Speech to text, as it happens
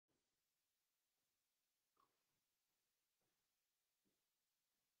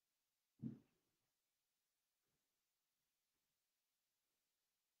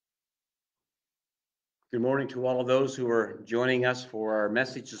Good morning to all of those who are joining us for our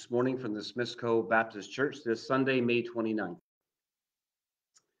message this morning from the Cove Baptist Church this Sunday, May 29th.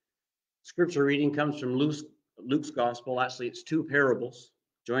 Scripture reading comes from Luke's Gospel. Actually, it's two parables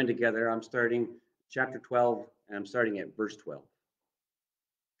joined together. I'm starting chapter 12, and I'm starting at verse 12.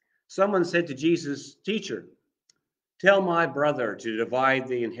 Someone said to Jesus, "Teacher, tell my brother to divide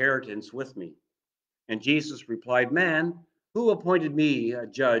the inheritance with me." And Jesus replied, "Man, who appointed me a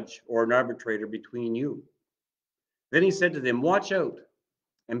judge or an arbitrator between you?" Then he said to them, "Watch out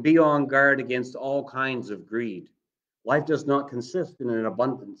and be on guard against all kinds of greed. Life does not consist in an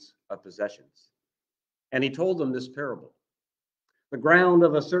abundance of possessions." And he told them this parable. The ground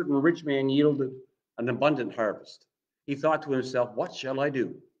of a certain rich man yielded an abundant harvest. He thought to himself, "What shall I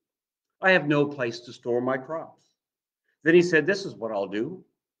do? I have no place to store my crops." Then he said, "This is what I'll do.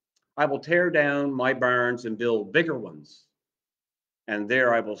 I will tear down my barns and build bigger ones. And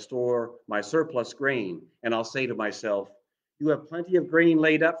there I will store my surplus grain. And I'll say to myself, you have plenty of grain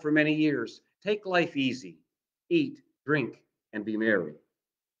laid up for many years. Take life easy. Eat, drink, and be merry."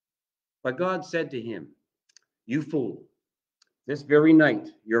 But God said to him, "You fool, this very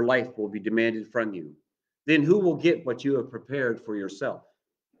night your life will be demanded from you. Then who will get what you have prepared for yourself?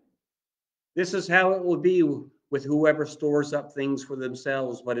 This is how it will be with whoever stores up things for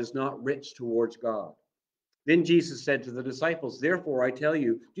themselves but is not rich towards God." Then Jesus said to the disciples, "Therefore I tell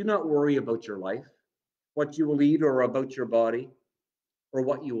you, do not worry about your life, what you will eat, or about your body, or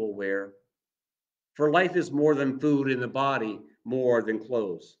what you will wear. For life is more than food, and the body more than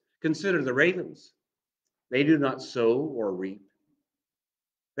clothes. Consider the ravens. They do not sow or reap.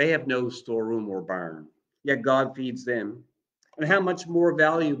 They have no storeroom or barn, yet God feeds them. And how much more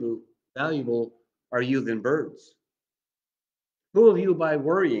valuable are you than birds? Who of you by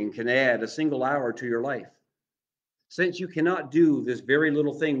worrying can add a single hour to your life? Since you cannot do this very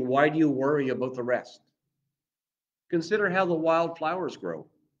little thing, why do you worry about the rest? Consider how the wild flowers grow.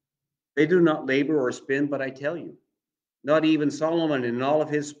 They do not labor or spin, but I tell you, not even Solomon in all of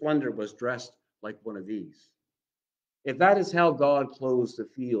his splendor was dressed like one of these. If that is how God clothes the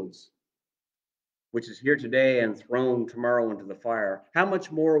fields, which is here today and thrown tomorrow into the fire, how much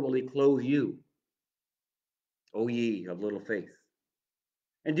more will he clothe you, O ye of little faith?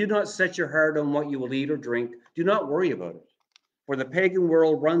 And do not set your heart on what you will eat or drink. Do not worry about it. For the pagan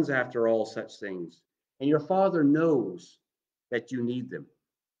world runs after all such things, and your Father knows that you need them.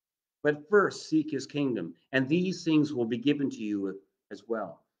 But first seek his kingdom, and these things will be given to you as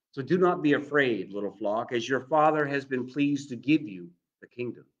well. So do not be afraid, little flock, as your Father has been pleased to give you the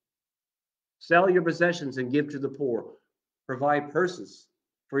kingdom. Sell your possessions and give to the poor. Provide purses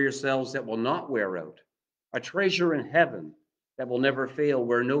for yourselves that will not wear out, a treasure in heaven that will never fail,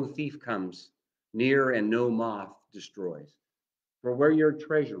 where no thief comes near and no moth destroys. For where your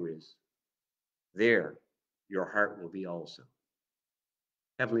treasure is, there your heart will be also.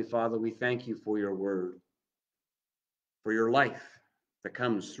 Heavenly Father, we thank you for your word, for your life that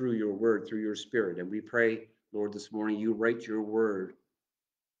comes through your word, through your spirit. And we pray, Lord, this morning you write your word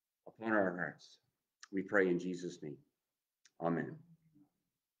upon our hearts. We pray in Jesus' name. Amen.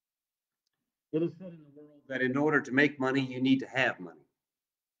 It is said in the world that in order to make money, you need to have money.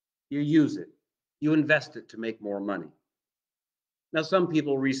 You use it, you invest it to make more money. Now, some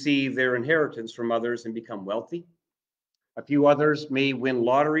people receive their inheritance from others and become wealthy. A few others may win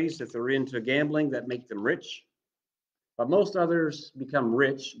lotteries if they're into gambling that make them rich. But most others become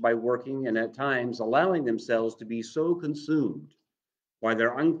rich by working and at times allowing themselves to be so consumed by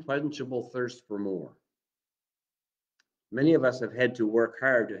their unquenchable thirst for more. Many of us have had to work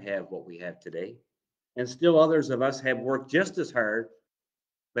hard to have what we have today, and still others of us have worked just as hard,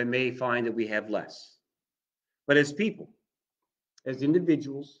 but may find that we have less. But as people, as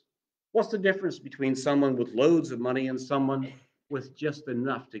individuals, what's the difference between someone with loads of money and someone with just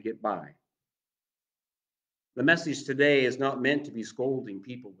enough to get by? The message today is not meant to be scolding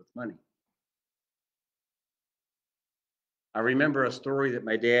people with money. I remember a story that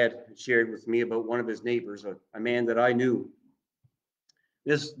my dad shared with me about one of his neighbors, a man that I knew.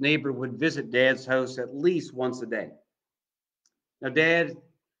 This neighbor would visit Dad's house at least once a day. Now, Dad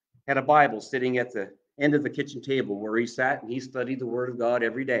had a Bible sitting at the end of the kitchen table where he sat and he studied the Word of God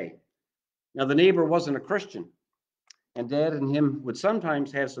every day. Now, the neighbor wasn't a Christian, and Dad and him would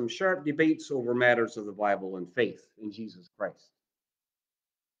sometimes have some sharp debates over matters of the Bible and faith in Jesus Christ.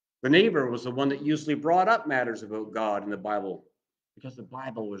 The neighbor was the one that usually brought up matters about God and the Bible because the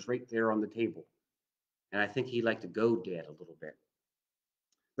Bible was right there on the table. And I think he liked to goad Dad a little bit.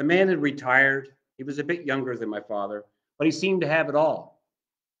 The man had retired. He was a bit younger than my father, but he seemed to have it all.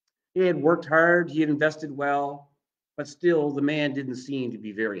 He had worked hard, he had invested well, but still the man didn't seem to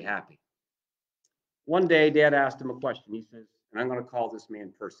be very happy. One day, Dad asked him a question. He says, and I'm going to call this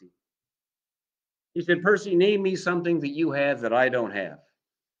man Percy. He said, Percy, name me something that you have that I don't have,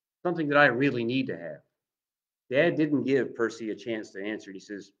 something that I really need to have. Dad didn't give Percy a chance to answer. He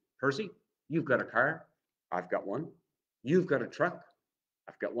says, Percy, you've got a car. I've got one. You've got a truck.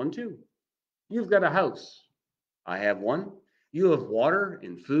 I've got one too. You've got a house. I have one. You have water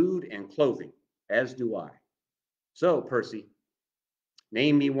and food and clothing, as do I. So, Percy,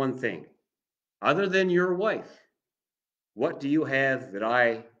 name me one thing. Other than your wife, what do you have that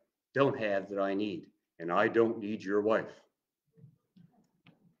I don't have that I need? And I don't need your wife.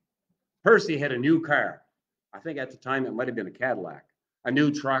 Percy had a new car. I think at the time it might have been a Cadillac, a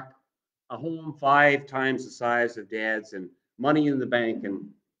new truck, a home 5 times the size of Dad's, and money in the bank. And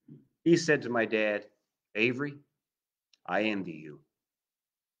he said to my dad, Avery, I envy you.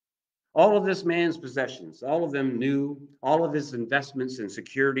 All of this man's possessions, all of them new, all of his investments and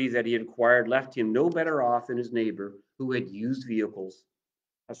security that he had acquired left him no better off than his neighbor who had used vehicles,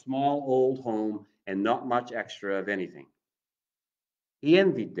 a small old home, and not much extra of anything. He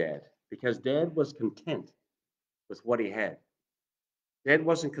envied Dad because Dad was content with what he had. Dad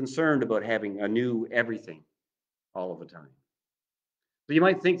wasn't concerned about having a new everything all of the time. So you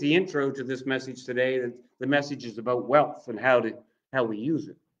might think the intro to this message today, that the message is about wealth and how we use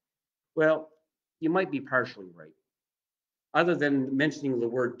it. Well, you might be partially right. Other than mentioning the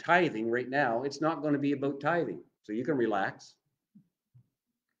word tithing right now, it's not going to be about tithing. So you can relax.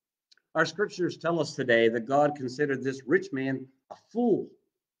 Our scriptures tell us today that God considered this rich man a fool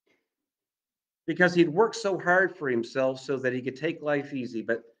because he'd worked so hard for himself so that he could take life easy.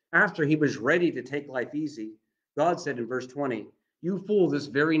 But after he was ready to take life easy, God said in verse 20, You fool, this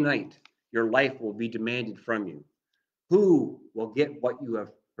very night your life will be demanded from you. Who will get what you have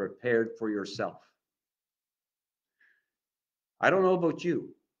prepared for yourself? I don't know about you,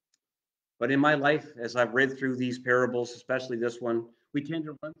 but in my life, as I've read through these parables, especially this one, we tend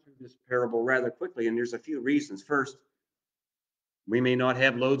to run through this parable rather quickly, and there's a few reasons. First, we may not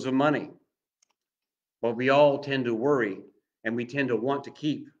have loads of money, but we all tend to worry, and we tend to want to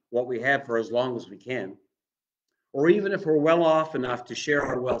keep what we have for as long as we can. Or even if we're well off enough to share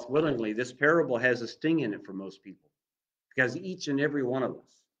our wealth willingly, this parable has a sting in it for most people, because each and every one of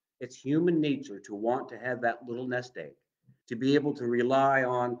us, it's human nature to want to have that little nest egg, to be able to rely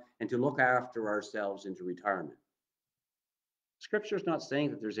on and to look after ourselves into retirement. Scripture's not saying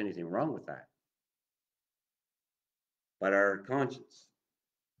that there's anything wrong with that. But our conscience,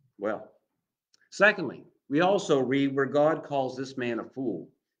 well. Secondly, we also read where God calls this man a fool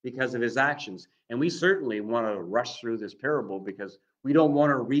because of his actions. And we certainly want to rush through this parable because we don't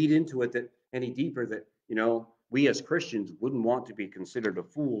want to read into it that any deeper that, we as Christians wouldn't want to be considered a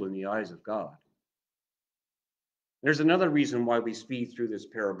fool in the eyes of God. There's another reason why we speed through this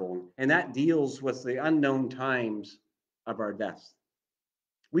parable, and that deals with the unknown times of our death.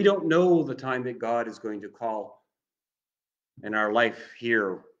 We don't know the time that God is going to call, and our life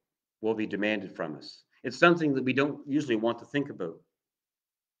here will be demanded from us. It's something that we don't usually want to think about.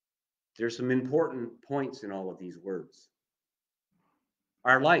 There's some important points in all of these words.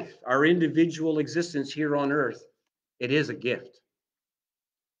 Our life, our individual existence here on earth, it is a gift.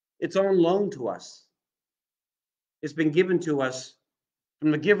 It's on loan to us. It's been given to us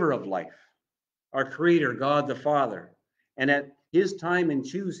from the giver of life, our Creator, God the Father. And at His time in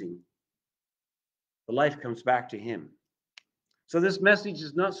choosing, the life comes back to Him. So this message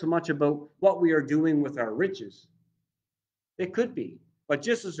is not so much about what we are doing with our riches. It could be, but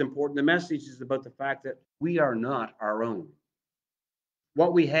just as important, the message is about the fact that we are not our own.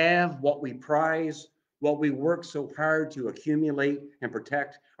 What we have, what we prize, what we work so hard to accumulate and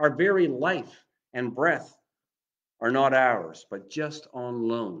protect, our very life and breath are not ours, but just on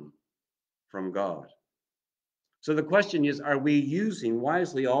loan from God. So the question is, are we using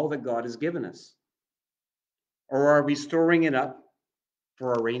wisely all that God has given us? Or are we storing it up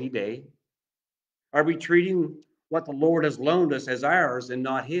for a rainy day? Are we treating what the Lord has loaned us as ours and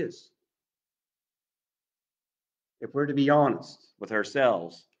not His? If we're to be honest with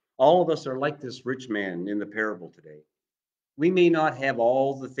ourselves, all of us are like this rich man in the parable today. We may not have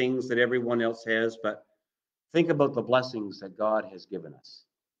all the things that everyone else has, but think about the blessings that God has given us.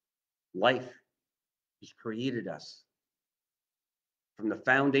 Life, He's created us. From the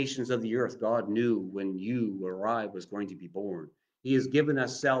foundations of the earth, God knew when you or I was going to be born. He has given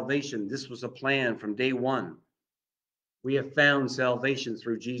us salvation. This was a plan from day one. We have found salvation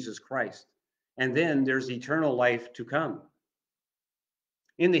through Jesus Christ. And then there's eternal life to come.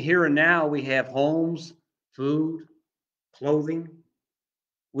 In the here and now, we have homes, food, clothing.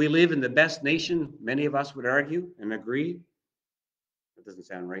 We live in the best nation, many of us would argue and agree. That doesn't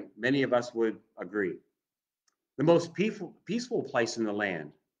sound right. Many of us would agree. The most peaceful place in the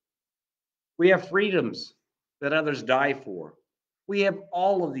land. We have freedoms that others die for. We have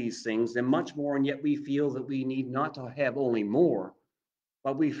all of these things and much more, and yet we feel that we need not to have only more,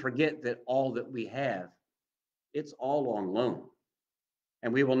 but we forget that all that we have, it's all on loan.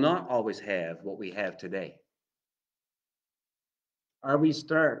 And we will not always have what we have today. Are we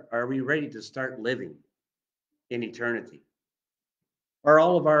ready to start living in eternity? Are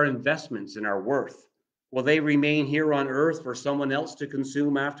all of our investments and our worth, will they remain here on earth for someone else to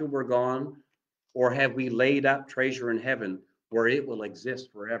consume after we're gone? Or have we laid up treasure in heaven where it will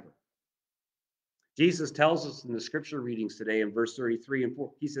exist forever? Jesus tells us in the scripture readings today in verse 33 and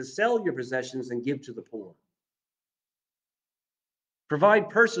 4, he says, sell your possessions and give to the poor.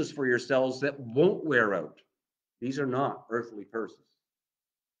 Provide purses for yourselves that won't wear out. These are not earthly purses.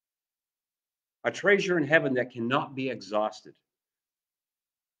 A treasure in heaven that cannot be exhausted.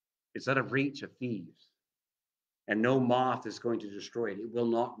 It's out of reach of thieves. And no moth is going to destroy it. It will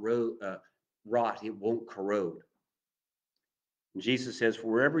not rot. It won't corrode. And Jesus says,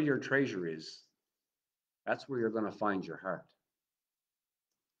 wherever your treasure is, that's where you're going to find your heart.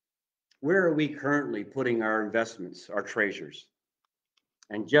 Where are we currently putting our investments, our treasures?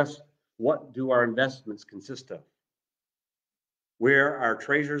 And just what do our investments consist of? Where our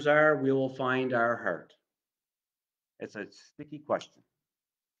treasures are, we will find our heart. It's a sticky question.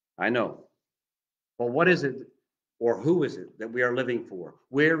 I know. But what is it, or who is it that we are living for?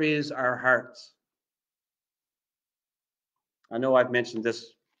 Where is our hearts? I know I've mentioned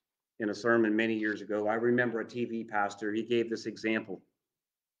this in a sermon many years ago. I remember a TV pastor, he gave this example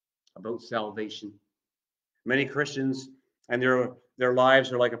about salvation. Many Christians and their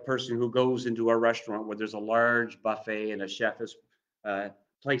lives are like a person who goes into a restaurant where there's a large buffet and a chef is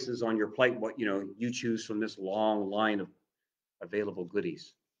places on your plate what you choose from this long line of available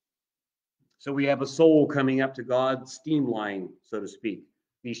goodies. So we have a soul coming up to God's steam line, so to speak,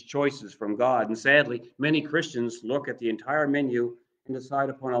 these choices from God. And sadly, many Christians look at the entire menu and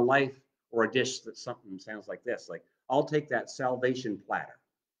decide upon a life or a dish that something sounds like this, like, I'll take that salvation platter.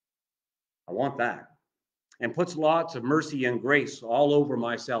 I want that. And puts lots of mercy and grace all over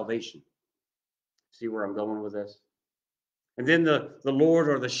my salvation. See where I'm going with this? And then the Lord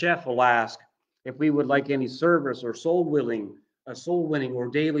or the chef will ask if we would like any service or soul winning or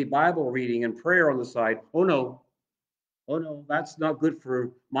daily Bible reading and prayer on the side. Oh no, that's not good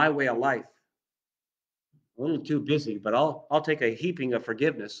for my way of life. A little too busy, but I'll take a heaping of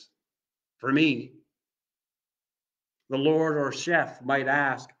forgiveness for me. The Lord or chef might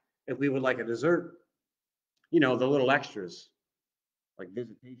ask if we would like a dessert. The little extras like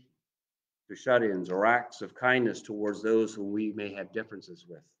visitation to shut-ins or acts of kindness towards those who we may have differences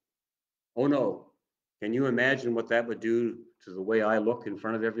with. Oh no, can you imagine what that would do to the way I look in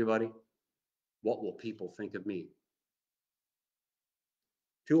front of everybody? What will people think of me?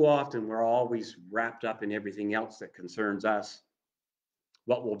 Too often, we're always wrapped up in everything else that concerns us,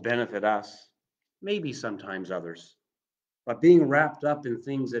 what will benefit us, maybe sometimes others, but being wrapped up in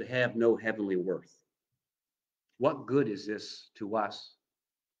things that have no heavenly worth. What good is this to us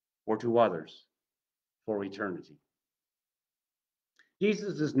or to others for eternity?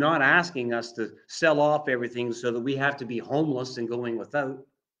 Jesus is not asking us to sell off everything so that we have to be homeless and going without,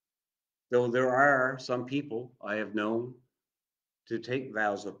 though there are some people I have known to take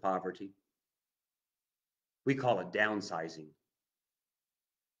vows of poverty. We call it downsizing.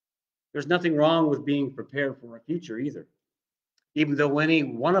 There's nothing wrong with being prepared for a future either, even though any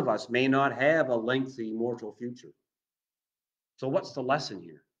one of us may not have a lengthy mortal future. So what's the lesson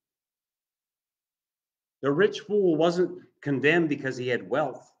here? The rich fool wasn't condemned because he had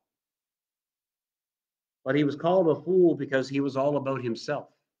wealth, but he was called a fool because he was all about himself.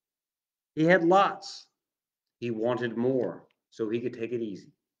 He had lots. He wanted more so he could take it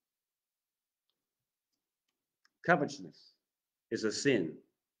easy. Covetousness is a sin,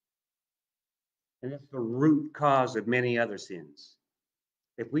 and it's the root cause of many other sins.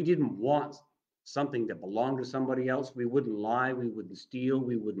 If we didn't want something that belonged to somebody else, we wouldn't lie, we wouldn't steal,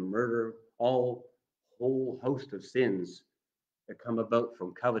 we wouldn't murder, whole host of sins that come about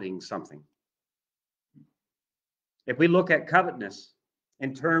from coveting something. If we look at covetousness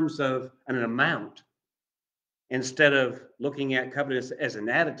in terms of an amount, instead of looking at covetousness as an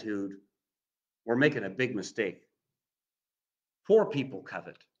attitude, we're making a big mistake. Poor people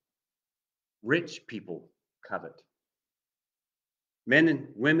covet. Rich people covet. Men and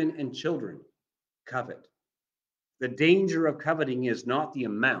women and children covet. The danger of coveting is not the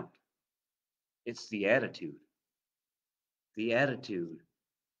amount, it's the attitude. The attitude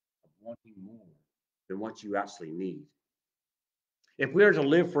of wanting more than what you actually need. If we are to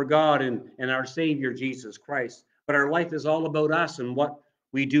live for God and our Savior Jesus Christ, but our life is all about us and what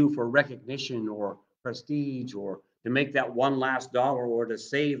we do for recognition or prestige or to make that one last dollar or to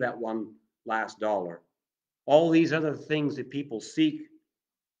save that one last dollar, all these other things that people seek,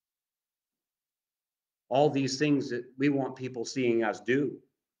 all these things that we want people seeing us do,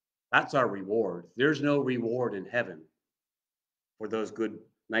 that's our reward. There's no reward in heaven for those good,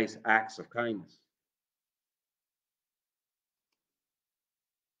 nice acts of kindness.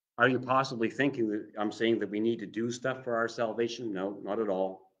 Are you possibly thinking that I'm saying that we need to do stuff for our salvation? No, not at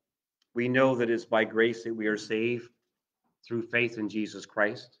all. We know that it's by grace that we are saved through faith in Jesus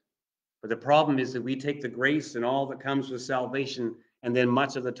Christ. But the problem is that we take the grace and all that comes with salvation, and then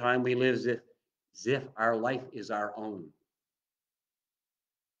much of the time we live as if our life is our own.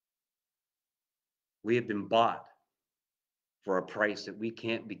 We have been bought for a price that we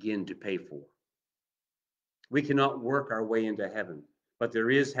can't begin to pay for. We cannot work our way into heaven, but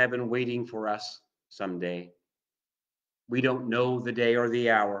there is heaven waiting for us someday. We don't know the day or the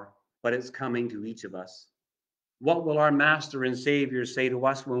hour, but it's coming to each of us. What will our Master and Savior say to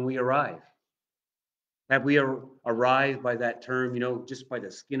us when we arrive? Have we arrived by that term, just by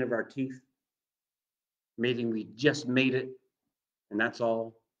the skin of our teeth? Maybe we just made it, and that's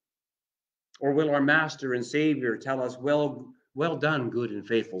all. Or will our Master and Savior tell us, well done, good and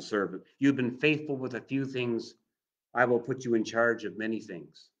faithful servant. You've been faithful with a few things. I will put you in charge of many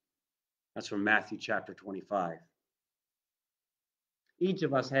things. That's from Matthew chapter 25. Each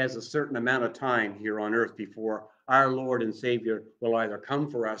of us has a certain amount of time here on earth before our Lord and Savior will either come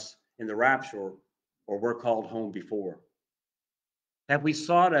for us in the rapture or we're called home before. Have we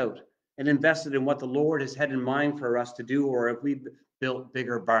sought out and invested in what the Lord has had in mind for us to do, or have we built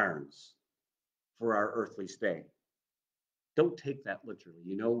bigger barns for our earthly stay? Don't take that literally.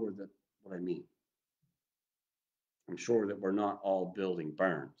 You know what I mean. I'm sure that we're not all building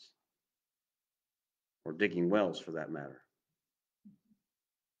barns or digging wells for that matter.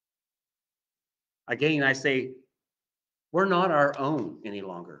 Again, I say, we're not our own any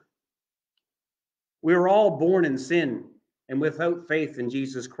longer. We were all born in sin, and without faith in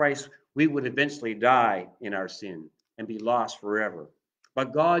Jesus Christ, we would eventually die in our sin and be lost forever.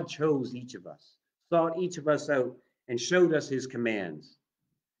 But God chose each of us, sought each of us out, and showed us his commands.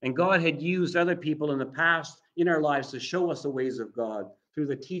 And God had used other people in the past in our lives to show us the ways of God through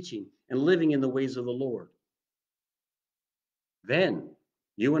the teaching and living in the ways of the Lord. Then,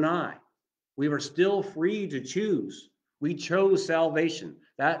 you and I, we were still free to choose. We chose salvation,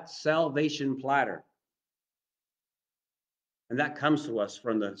 that salvation platter. And that comes to us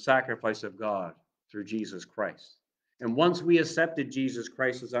from the sacrifice of God through Jesus Christ. And once we accepted Jesus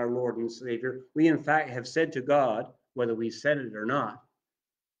Christ as our Lord and Savior, we in fact have said to God, whether we said it or not,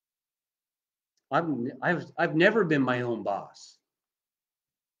 I've never been my own boss.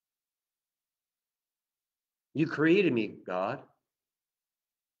 You created me, God.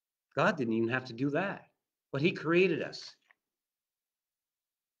 God didn't even have to do that, but he created us.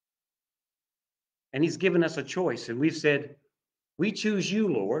 And he's given us a choice, and we've said, we choose you,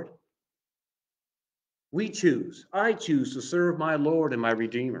 Lord. I choose to serve my Lord and my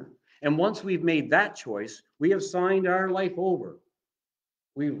Redeemer. And once we've made that choice, we have signed our life over.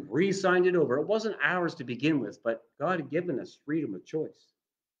 We've re-signed it over. It wasn't ours to begin with, but God had given us freedom of choice.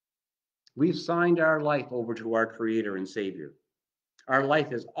 We've signed our life over to our Creator and Savior. Our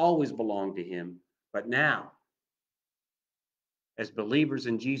life has always belonged to him, but now, as believers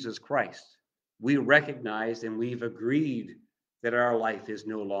in Jesus Christ, we recognize and we've agreed that our life is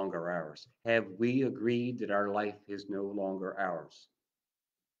no longer ours. Have we agreed that our life is no longer ours?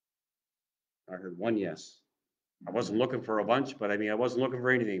 I heard one yes. I wasn't looking for a bunch, but I wasn't looking for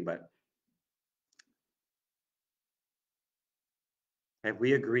anything, but have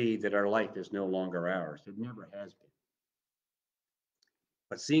we agreed that our life is no longer ours? It never has been.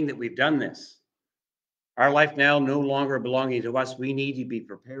 But seeing that we've done this, our life now no longer belonging to us, we need to be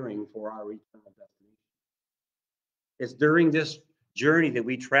preparing for our eternal destination. It's during this journey that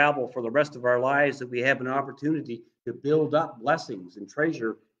we travel for the rest of our lives that we have an opportunity to build up blessings and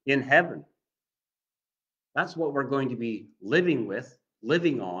treasure in heaven. That's what we're going to be living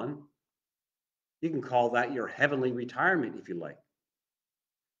on. You can call that your heavenly retirement if you like.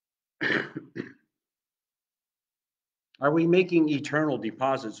 Are we making eternal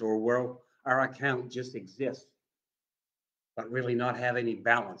deposits, or will our account just exist, but really not have any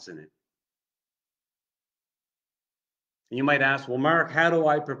balance in it? And you might ask, well, Mark, how do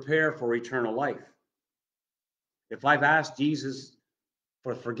I prepare for eternal life? If I've asked Jesus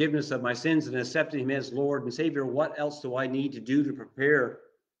for forgiveness of my sins and accepted him as Lord and Savior, what else do I need to do to prepare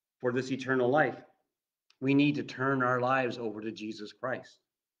for this eternal life? We need to turn our lives over to Jesus Christ.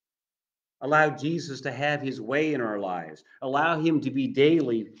 Allow Jesus to have his way in our lives. Allow him to be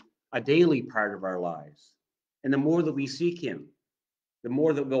a daily part of our lives. And the more that we seek him, the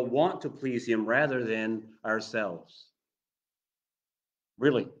more that we'll want to please him rather than ourselves.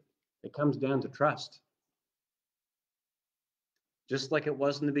 Really, it comes down to trust. Just like it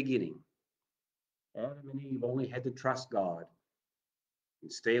was in the beginning. Adam and Eve only had to trust God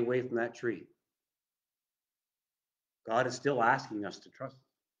and stay away from that tree. God is still asking us to trust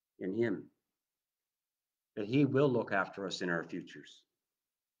in him, that he will look after us in our futures.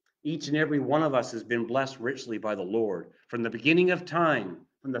 Each and every one of us has been blessed richly by the Lord from the beginning of time,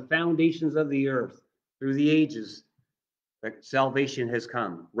 from the foundations of the earth, through the ages that salvation has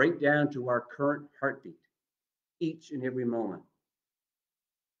come, right down to our current heartbeat. Each and every moment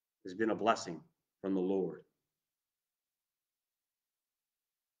has been a blessing from the Lord.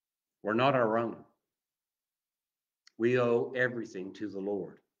 We're not our own. We owe everything to the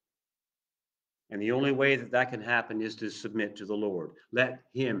Lord. And the only way that that can happen is to submit to the Lord. Let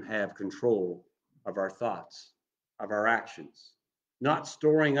him have control of our thoughts, of our actions, not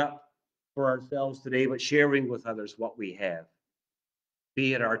storing up for ourselves today, but sharing with others what we have,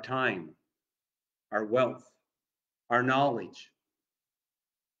 be it our time, our wealth, our knowledge,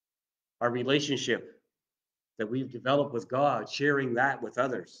 our relationship that we've developed with God, sharing that with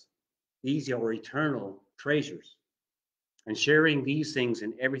others. These are eternal treasures. And sharing these things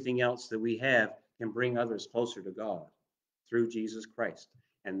and everything else that we have can bring others closer to God through Jesus Christ.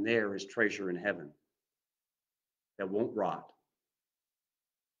 And there is treasure in heaven that won't rot,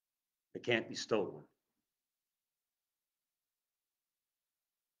 that can't be stolen.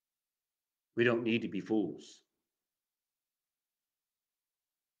 We don't need to be fools.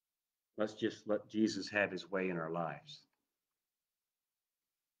 Let's just let Jesus have his way in our lives.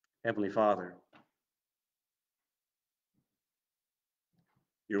 Heavenly Father,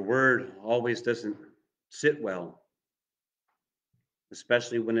 your word always doesn't sit well,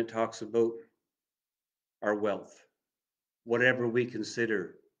 especially when it talks about our wealth, whatever we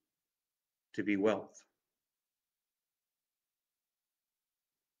consider to be wealth.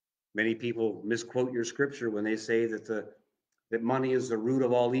 Many people misquote your scripture when they say that money is the root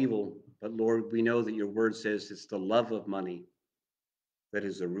of all evil. But Lord, we know that your word says it's the love of money that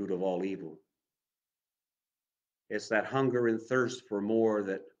is the root of all evil. It's that hunger and thirst for more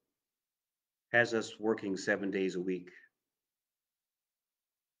that has us working 7 days a week,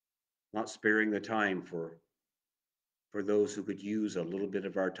 not sparing the time for those who could use a little bit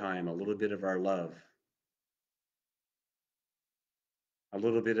of our time, a little bit of our love, a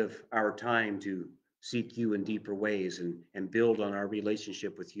little bit of our time to seek you in deeper ways and build on our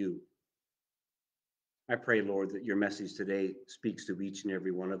relationship with you. I pray, Lord, that your message today speaks to each and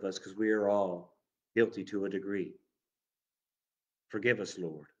every one of us, because we are all guilty to a degree. Forgive us,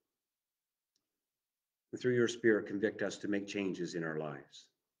 Lord. And through your Spirit, convict us to make changes in our lives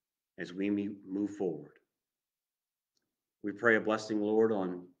as we move forward. We pray a blessing, Lord,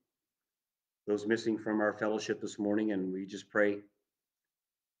 on those missing from our fellowship this morning, and we just pray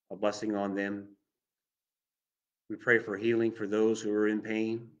a blessing on them. We pray for healing for those who are in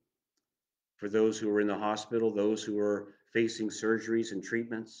pain, for those who are in the hospital, those who are facing surgeries and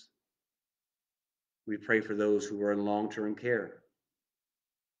treatments. We pray for those who are in long-term care,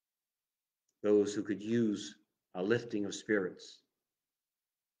 those who could use a lifting of spirits,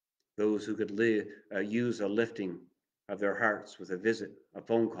 those who could use a lifting of their hearts with a visit, a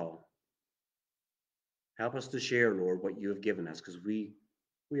phone call. Help us to share, Lord, what you have given us, because we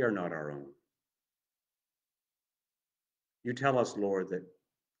are not our own. You tell us, Lord, that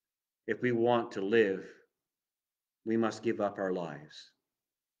if we want to live, we must give up our lives,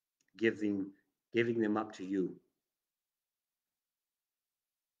 giving them up to you.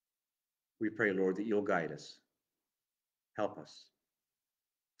 We pray, Lord, that you'll guide us. Help us.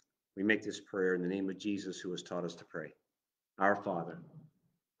 We make this prayer in the name of Jesus, who has taught us to pray. Our Father,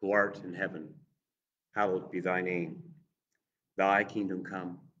 who art in heaven, hallowed be thy name. Thy kingdom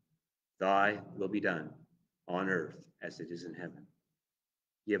come, thy will be done on earth as it is in heaven.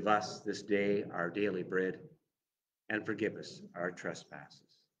 Give us this day our daily bread, and forgive us our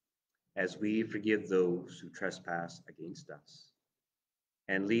trespasses, as we forgive those who trespass against us.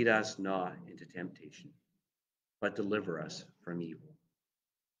 And lead us not into temptation, but deliver us from evil.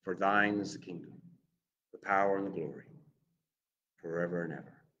 For thine is the kingdom, the power, and the glory, forever and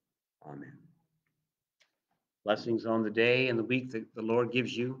ever. Amen. Blessings on the day and the week that the Lord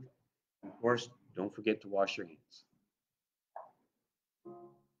gives you. Of course, don't forget to wash your hands.